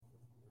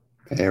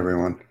Hey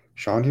everyone,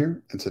 Sean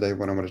here, and today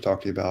what I'm going to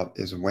talk to you about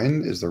is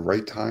when is the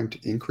right time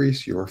to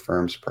increase your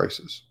firm's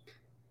prices.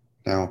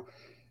 Now,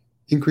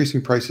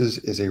 increasing prices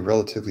is a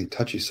relatively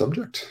touchy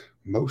subject.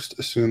 Most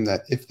assume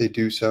that if they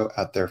do so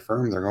at their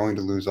firm, they're going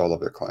to lose all of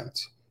their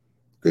clients.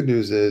 Good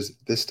news is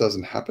this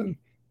doesn't happen,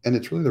 and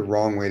it's really the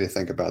wrong way to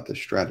think about this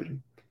strategy.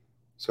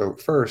 So,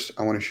 first,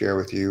 I want to share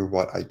with you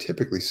what I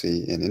typically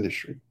see in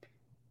industry.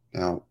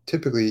 Now,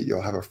 typically,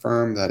 you'll have a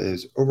firm that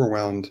is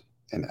overwhelmed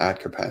and at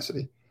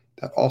capacity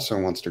that also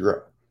wants to grow.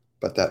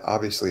 But that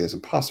obviously is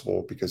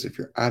impossible because if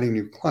you're adding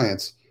new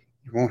clients,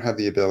 you won't have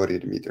the ability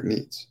to meet their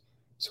needs.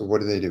 So,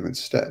 what do they do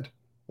instead?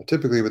 Well,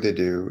 typically, what they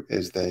do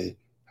is they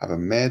have a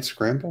mad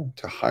scramble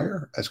to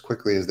hire as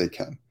quickly as they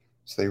can.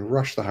 So, they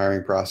rush the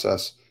hiring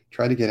process,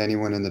 try to get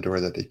anyone in the door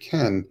that they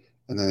can,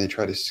 and then they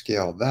try to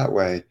scale that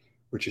way,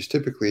 which is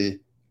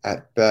typically,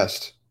 at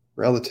best,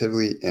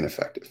 relatively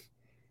ineffective.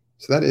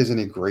 So that isn't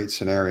a great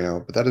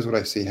scenario, but that is what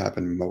I see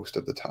happen most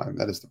of the time.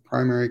 That is the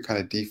primary kind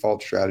of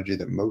default strategy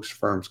that most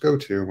firms go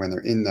to when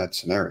they're in that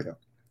scenario.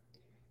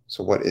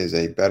 So, what is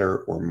a better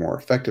or more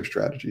effective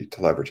strategy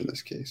to leverage in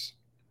this case?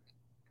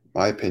 In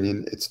my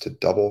opinion, it's to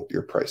double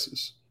your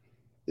prices.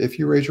 If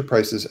you raise your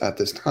prices at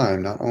this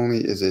time, not only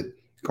is it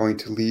going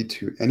to lead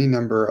to any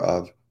number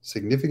of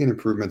significant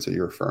improvements at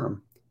your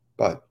firm,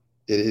 but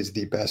it is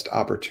the best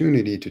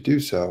opportunity to do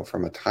so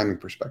from a timing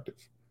perspective.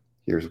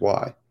 Here's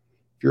why.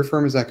 If your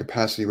firm is at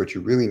capacity, what you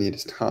really need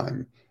is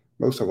time.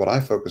 Most of what I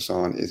focus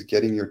on is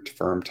getting your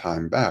firm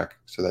time back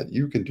so that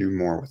you can do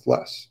more with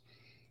less.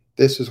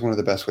 This is one of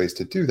the best ways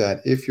to do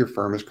that if your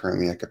firm is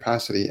currently at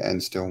capacity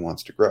and still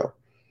wants to grow.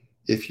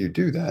 If you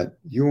do that,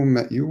 you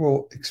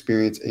will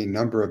experience a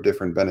number of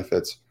different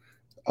benefits,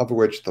 of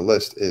which the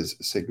list is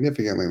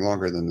significantly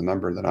longer than the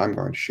number that I'm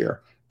going to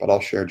share, but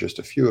I'll share just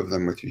a few of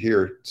them with you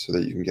here so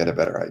that you can get a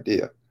better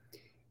idea.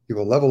 You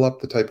will level up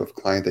the type of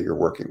client that you're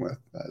working with,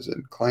 as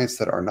in clients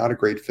that are not a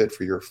great fit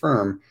for your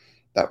firm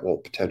that will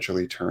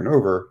potentially turn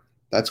over.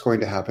 That's going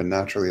to happen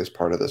naturally as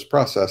part of this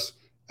process.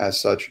 As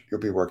such, you'll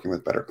be working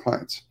with better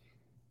clients.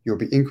 You'll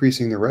be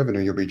increasing the revenue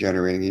you'll be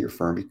generating at your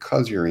firm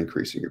because you're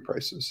increasing your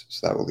prices.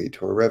 So that will lead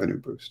to a revenue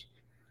boost.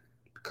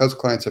 Because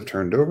clients have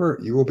turned over,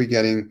 you will be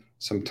getting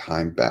some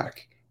time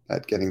back.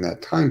 That getting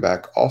that time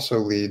back also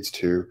leads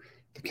to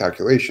the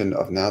calculation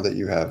of now that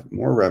you have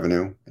more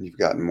revenue and you've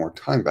gotten more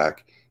time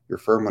back, your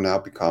firm will now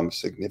become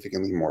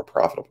significantly more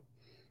profitable.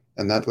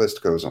 And that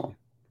list goes on,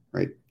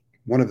 right?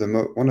 One of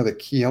the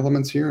key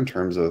elements here in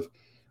terms of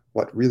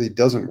what really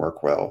doesn't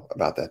work well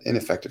about that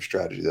ineffective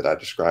strategy that I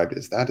described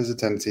is that is a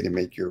tendency to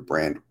make your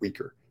brand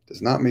weaker. It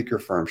does not make your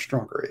firm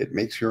stronger. It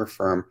makes your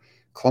firm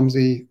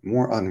clumsy,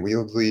 more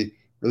unwieldy,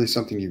 really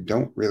something you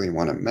don't really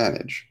want to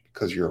manage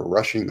because you're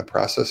rushing the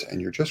process and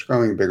you're just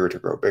growing bigger to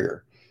grow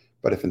bigger.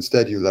 But if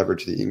instead you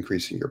leverage the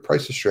increasing your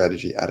prices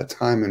strategy at a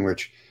time in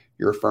which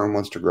your firm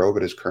wants to grow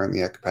but is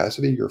currently at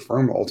capacity, your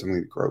firm will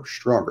ultimately grow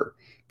stronger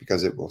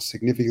because it will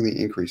significantly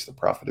increase the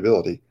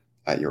profitability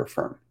at your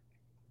firm.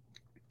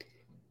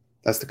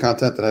 That's the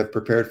content that I've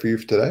prepared for you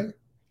today.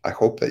 I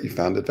hope that you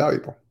found it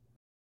valuable.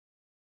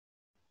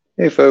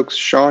 Hey folks,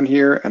 Sean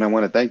here, and I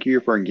want to thank you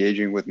for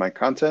engaging with my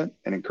content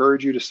and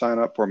encourage you to sign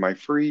up for my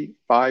free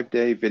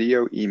 5-day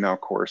video email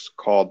course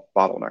called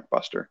Bottleneck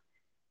Buster.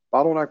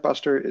 Bottleneck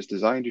Buster is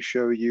designed to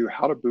show you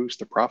how to boost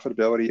the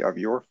profitability of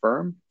your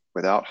firm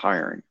without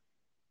hiring.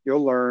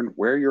 You'll learn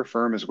where your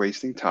firm is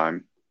wasting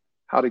time,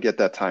 how to get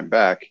that time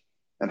back,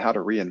 and how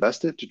to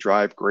reinvest it to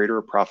drive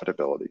greater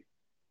profitability.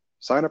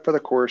 Sign up for the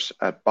course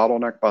at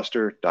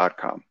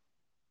bottleneckbuster.com.